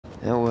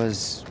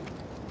was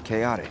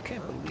chaotic.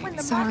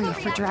 Sorry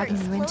for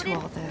dragging you into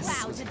all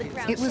this.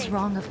 It was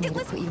wrong of me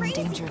to put you in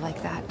danger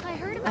like that.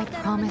 I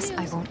promise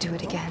I won't do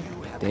it again.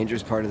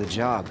 Danger's part of the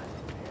job.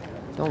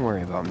 Don't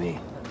worry about me.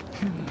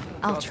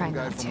 I'll try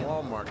not to.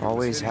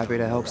 Always happy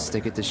to help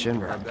stick it to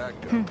Shinra.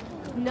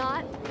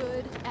 Not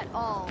good at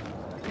all.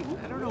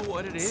 I don't know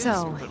what it is.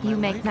 So, but you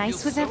my make life nice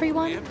feels with so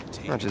everyone?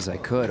 empty. Much as I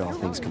could, all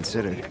things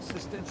considered.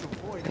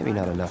 Maybe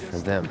not enough for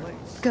them.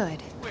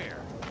 Good.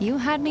 You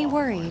had me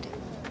worried.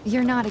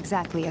 You're not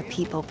exactly a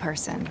people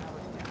person.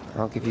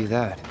 I'll give you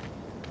that.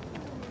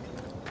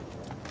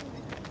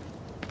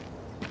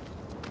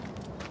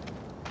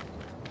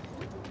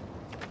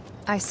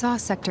 I saw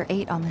Sector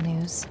 8 on the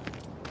news.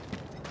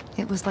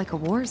 It was like a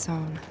war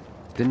zone.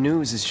 The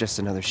news is just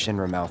another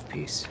Shinra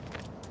mouthpiece.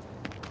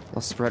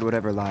 They'll spread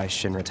whatever lies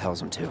Shinra tells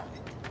them to.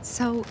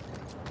 So,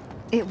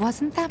 it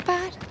wasn't that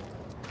bad?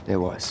 It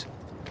was.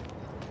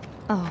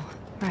 Oh,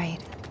 right.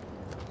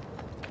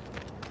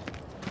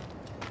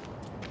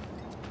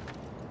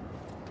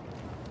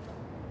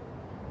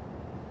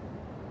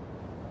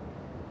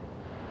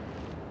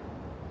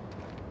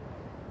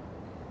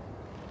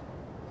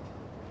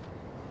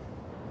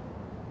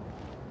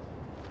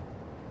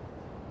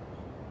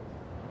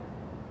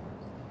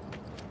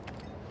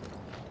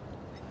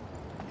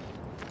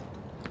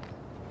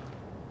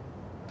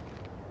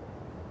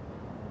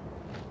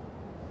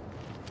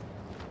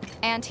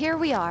 And here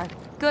we are,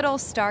 good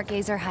old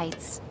Stargazer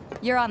Heights.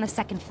 You're on the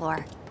second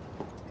floor.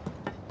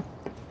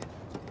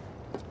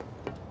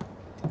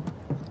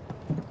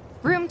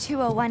 Room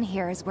 201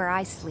 here is where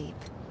I sleep.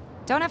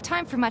 Don't have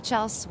time for much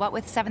else, what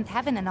with Seventh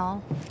Heaven and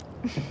all.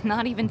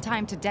 Not even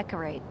time to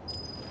decorate.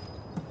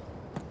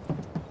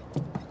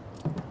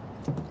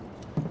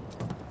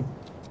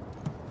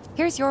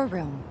 Here's your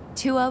room,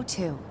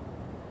 202.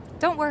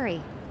 Don't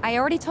worry, I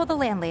already told the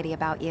landlady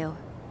about you.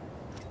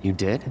 You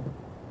did?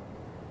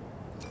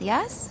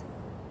 Yes?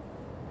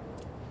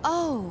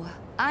 Oh,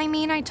 I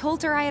mean, I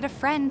told her I had a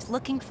friend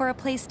looking for a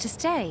place to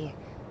stay.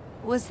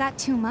 Was that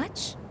too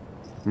much?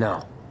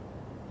 No.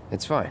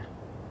 It's fine.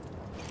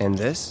 And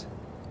this?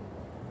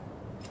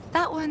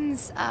 That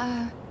one's,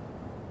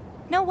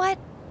 Know what?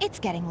 It's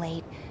getting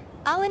late.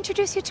 I'll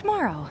introduce you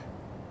tomorrow.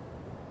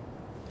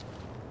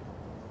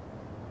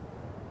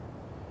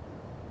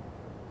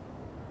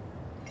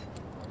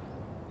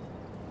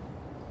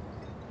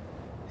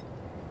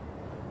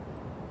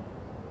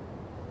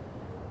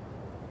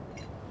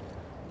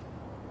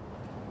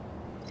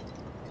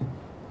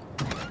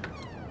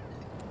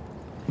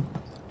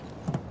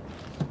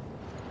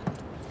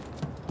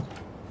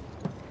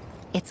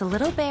 It's a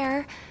little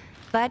bare,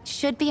 but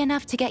should be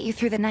enough to get you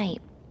through the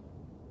night.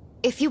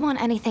 If you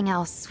want anything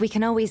else, we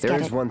can always get it.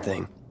 There's one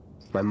thing.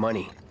 My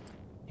money.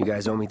 You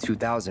guys owe me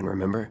 2,000,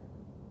 remember?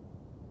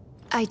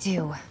 I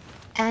do.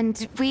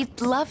 And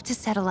we'd love to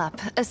settle up,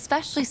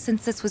 especially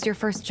since this was your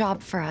first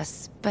job for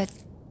us, but...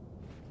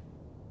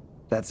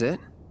 That's it?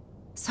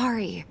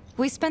 Sorry.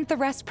 We spent the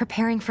rest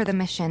preparing for the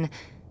mission.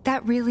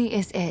 That really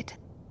is it.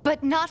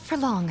 But not for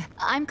long.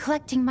 I'm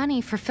collecting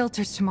money for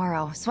filters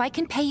tomorrow, so I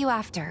can pay you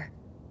after.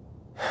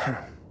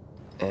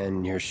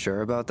 And you're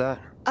sure about that?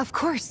 Of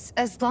course,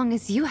 as long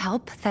as you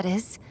help, that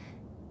is.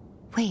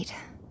 Wait,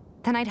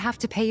 then I'd have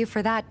to pay you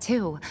for that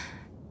too.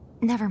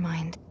 Never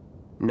mind.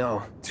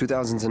 No,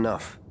 2,000's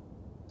enough.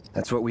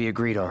 That's what we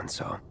agreed on,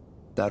 so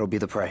that'll be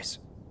the price.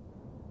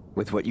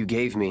 With what you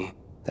gave me,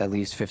 that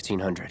leaves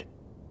 1,500.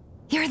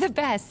 You're the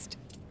best.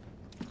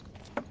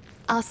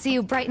 I'll see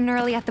you bright and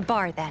early at the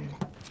bar then.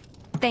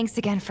 Thanks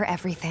again for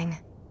everything.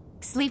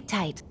 Sleep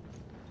tight.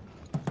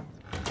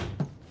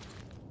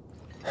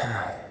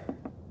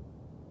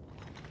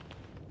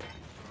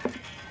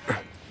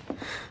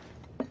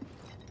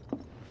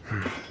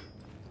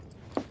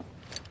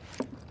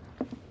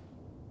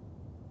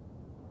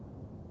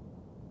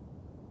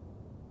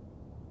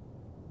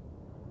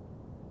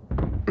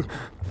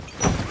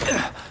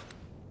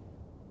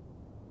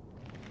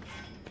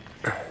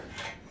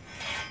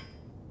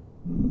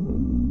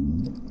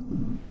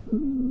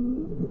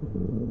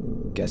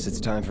 Guess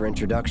it's time for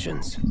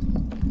introductions.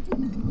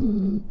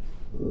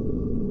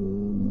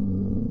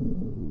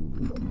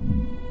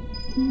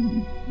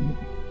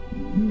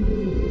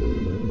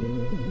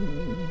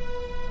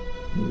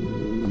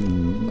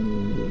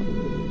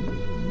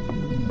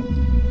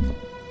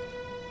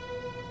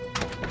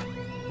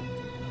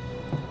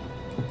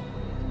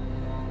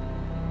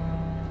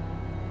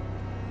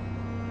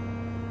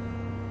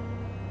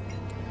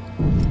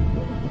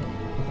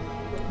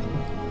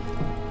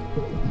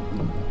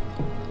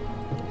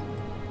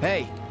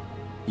 Hey,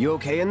 you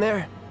okay in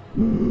there?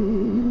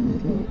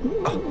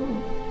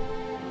 Oh.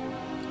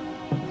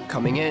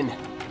 Coming in.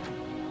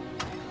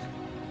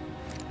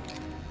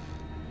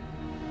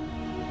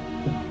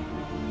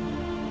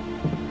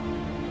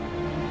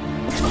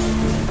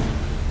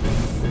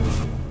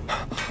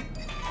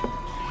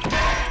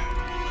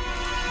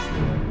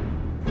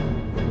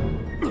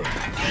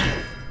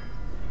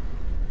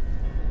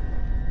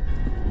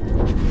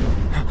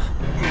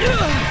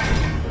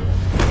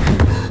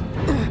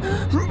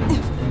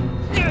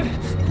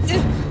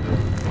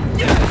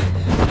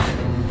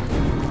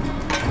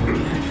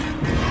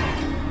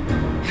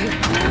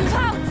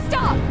 Cloud,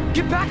 stop!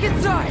 Get back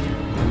inside!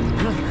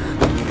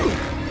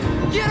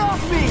 Get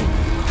off me!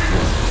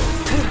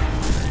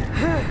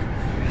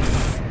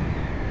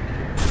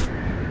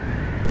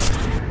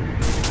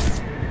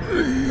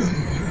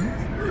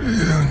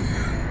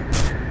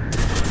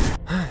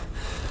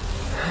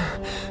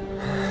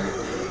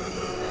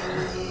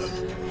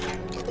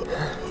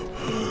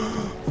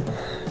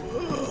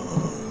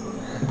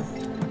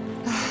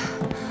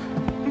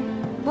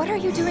 What are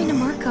you doing to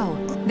Marco?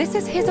 This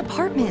is his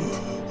apartment.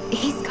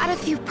 He's got a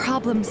few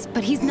problems,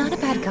 but he's not a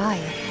bad guy.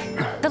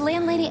 The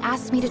landlady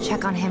asked me to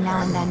check on him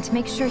now and then to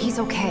make sure he's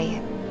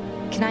okay.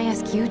 Can I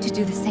ask you to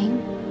do the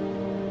same?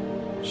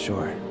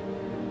 Sure.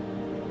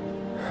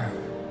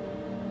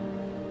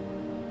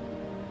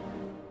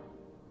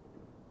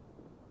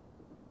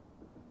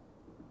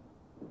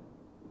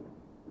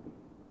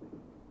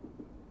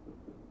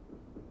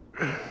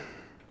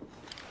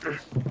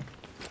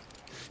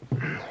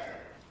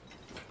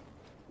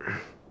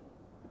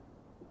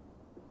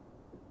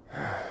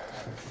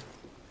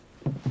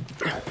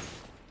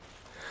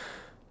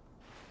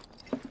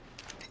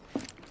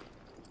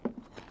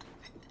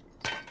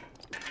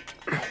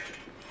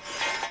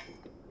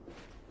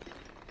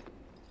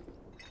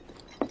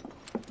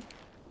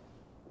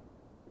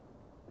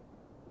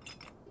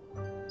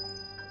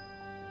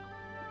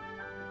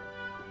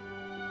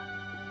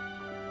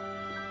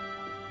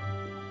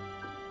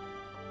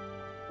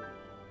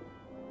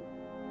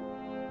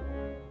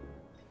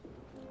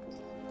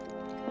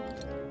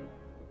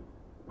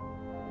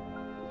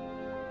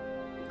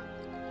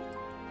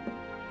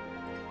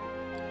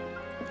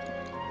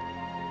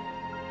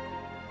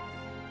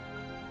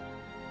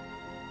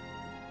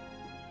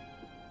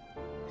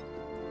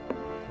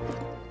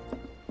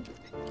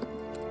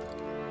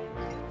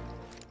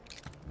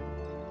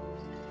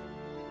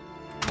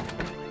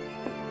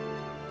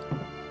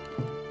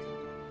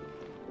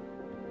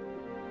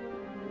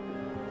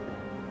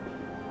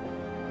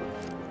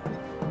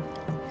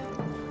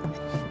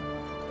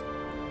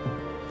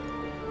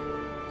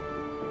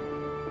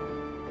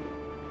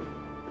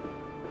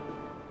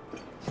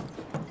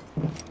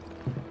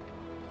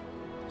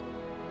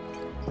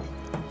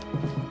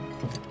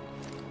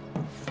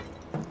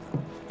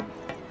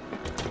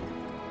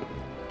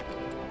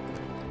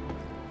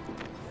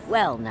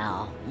 Well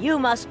now, you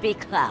must be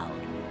Cloud.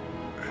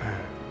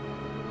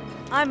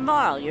 I'm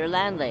Marl, your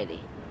landlady.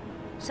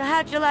 So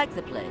how'd you like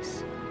the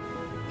place?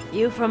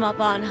 You from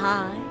up on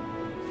high?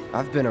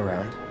 I've been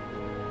around.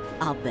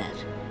 I'll bet.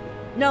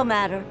 No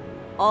matter.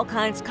 All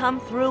kinds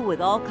come through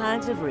with all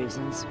kinds of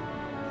reasons.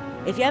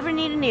 If you ever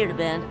need an ear to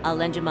bend, I'll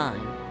lend you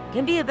mine.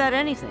 Can be about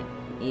anything,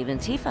 even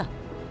Tifa.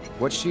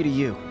 What's she to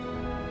you?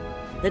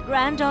 The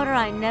granddaughter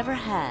I never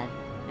had.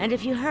 And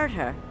if you hurt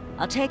her,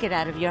 I'll take it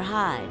out of your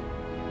hide.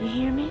 You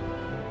hear me?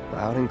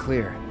 Loud and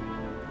clear.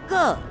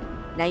 Good.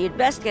 Now you'd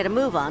best get a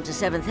move on to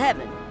 7th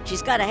Heaven.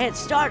 She's got a head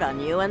start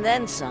on you and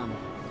then some.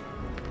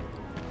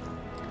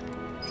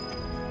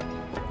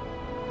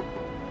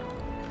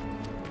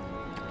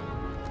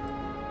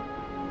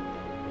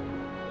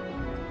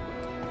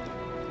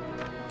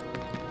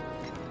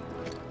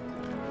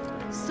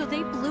 So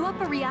they blew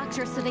up a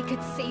reactor so they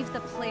could save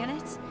the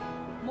planet?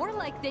 More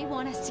like they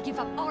want us to give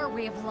up our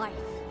way of life.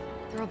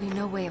 There'll be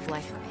no way of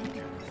life for him.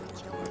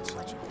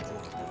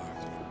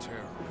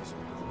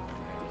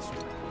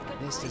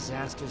 This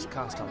disaster's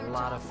cost a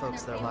lot of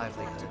folks their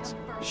livelihoods.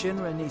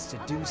 Shinra needs to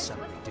do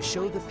something to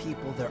show the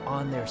people they're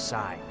on their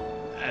side.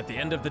 At the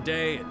end of the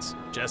day, it's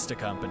just a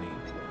company.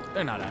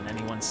 They're not on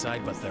anyone's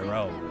side but their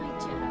own. My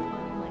Jenna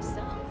Mom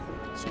myself.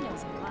 She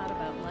knows a lot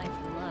about life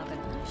and love, and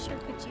I sure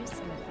could use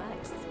some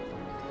advice.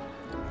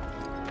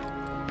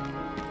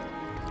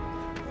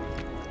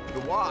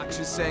 The Watch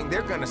is saying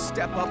they're gonna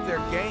step up their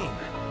game.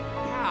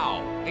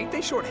 How? Ain't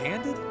they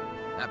short-handed?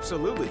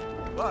 Absolutely.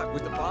 But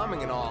with the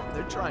bombing and all,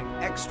 they're trying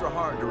extra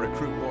hard to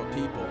recruit more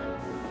people.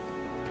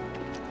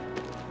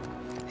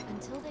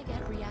 Until they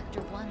get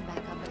Reactor 1 back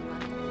up and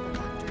running, the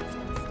factory's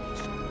gonna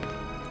stay shut.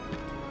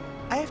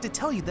 I have to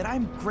tell you that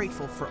I'm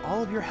grateful for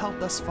all of your help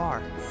thus far.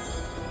 To living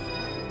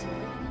in a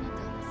dump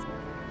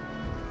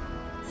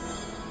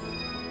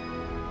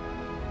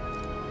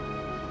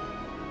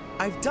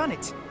I've done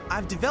it!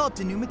 I've developed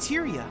a new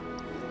materia.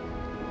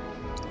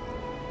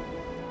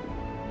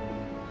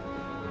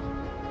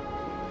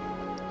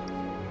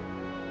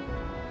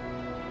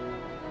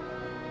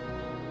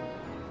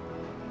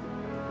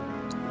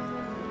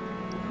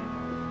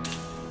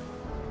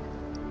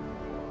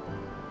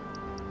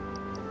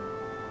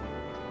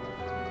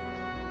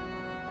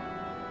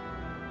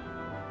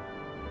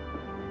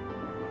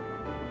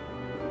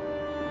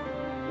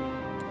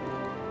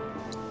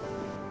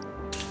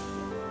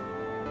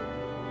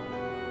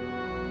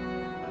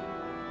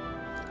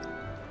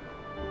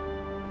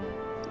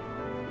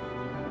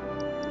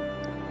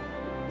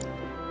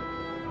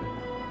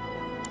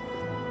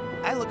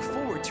 I look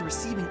forward to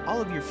receiving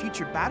all of your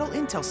future battle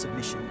intel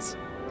submissions.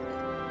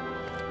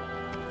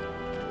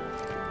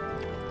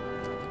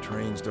 The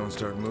trains don't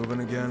start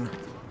moving again,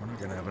 we're not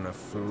gonna have enough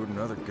food and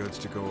other goods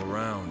to go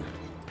around.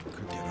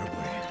 Could get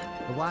ugly.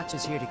 The watch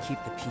is here to keep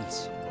the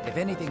peace. If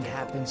anything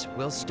happens,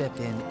 we'll step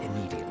in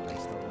immediately.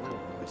 It's the little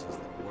noises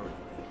that worry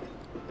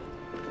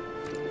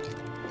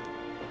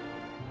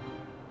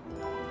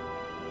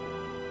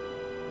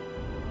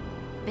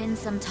me. Been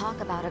some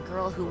talk about a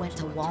girl who went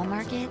to Wall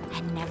Market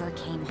and never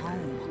came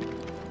home.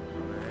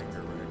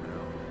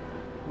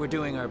 We're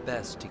doing our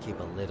best to keep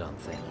a lid on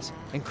things,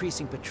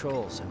 increasing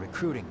patrols and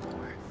recruiting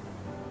more.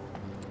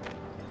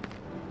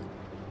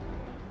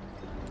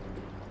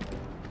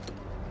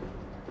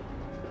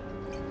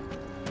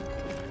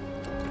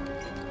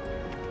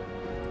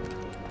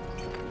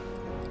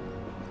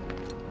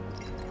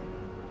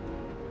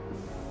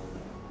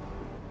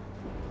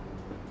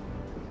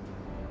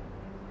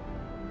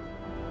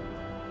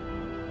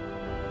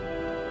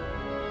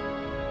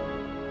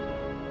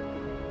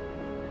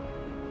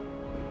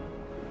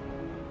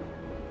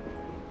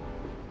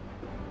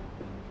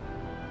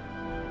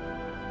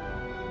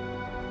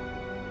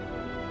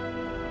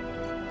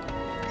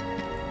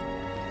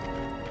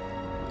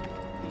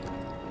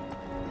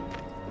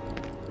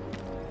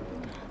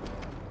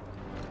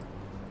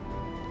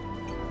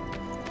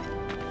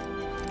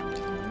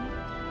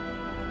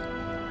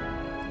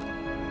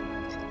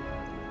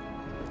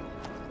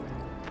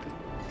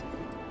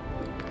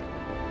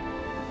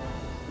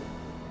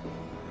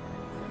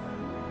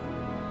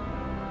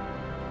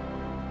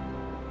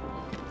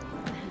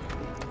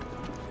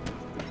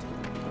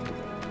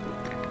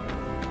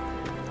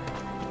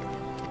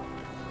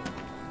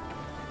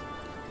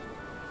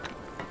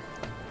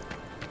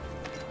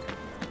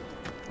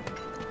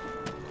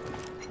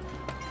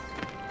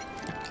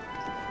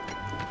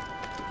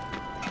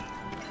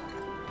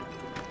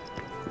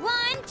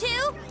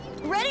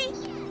 Ready?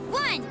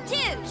 1, 2,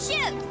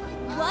 shoot!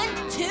 1,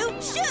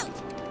 2, shoot!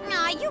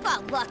 Nah, you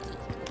got lucky.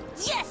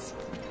 Yes!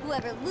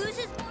 Whoever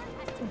loses...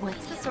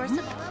 What's the source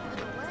of...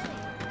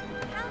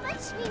 How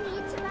much do we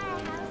need to buy a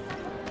house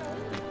on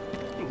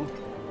the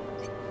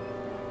lake?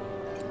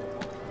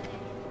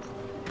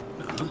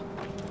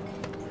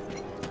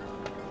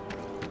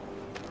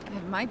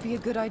 It might be a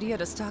good idea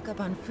to stock up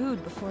on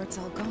food before it's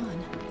all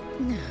gone.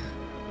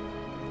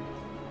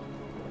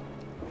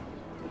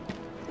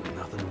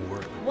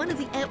 One of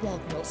the Antwall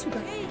girls who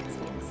got...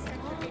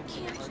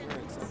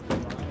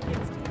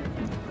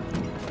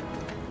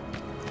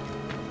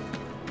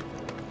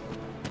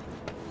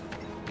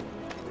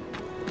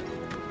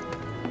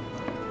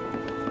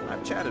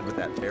 I've chatted with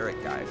that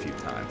Barrett guy a few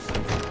times.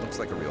 Looks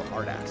like a real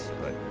hard ass,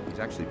 but he's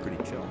actually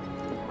pretty chill.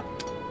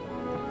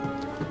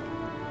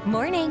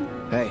 Morning.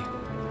 Hey.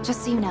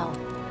 Just so you know,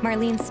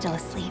 Marlene's still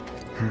asleep.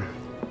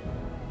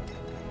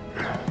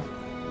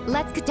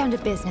 Let's get down to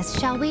business,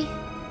 shall we?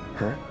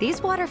 Huh?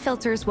 These water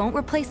filters won't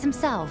replace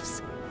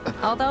themselves.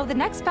 Although the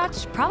next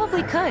batch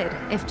probably could,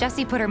 if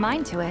Jessie put her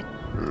mind to it.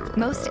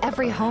 Most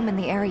every home in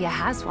the area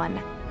has one.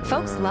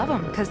 Folks love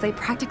them because they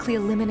practically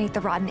eliminate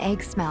the rotten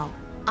egg smell.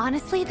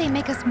 Honestly, they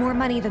make us more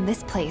money than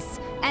this place.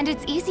 And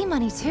it's easy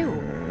money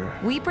too.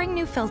 We bring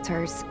new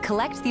filters,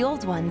 collect the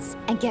old ones,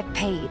 and get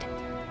paid.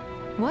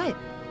 What?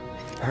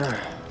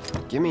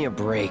 Give me a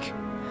break.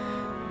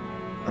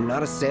 I'm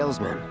not a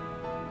salesman.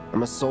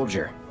 I'm a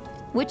soldier.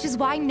 Which is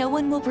why no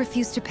one will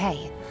refuse to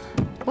pay.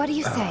 What do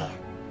you say?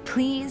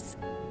 Please?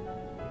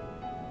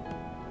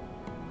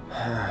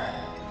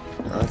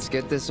 Let's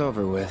get this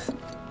over with.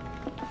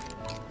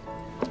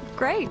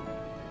 Great.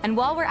 And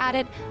while we're at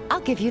it,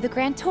 I'll give you the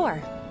grand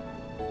tour.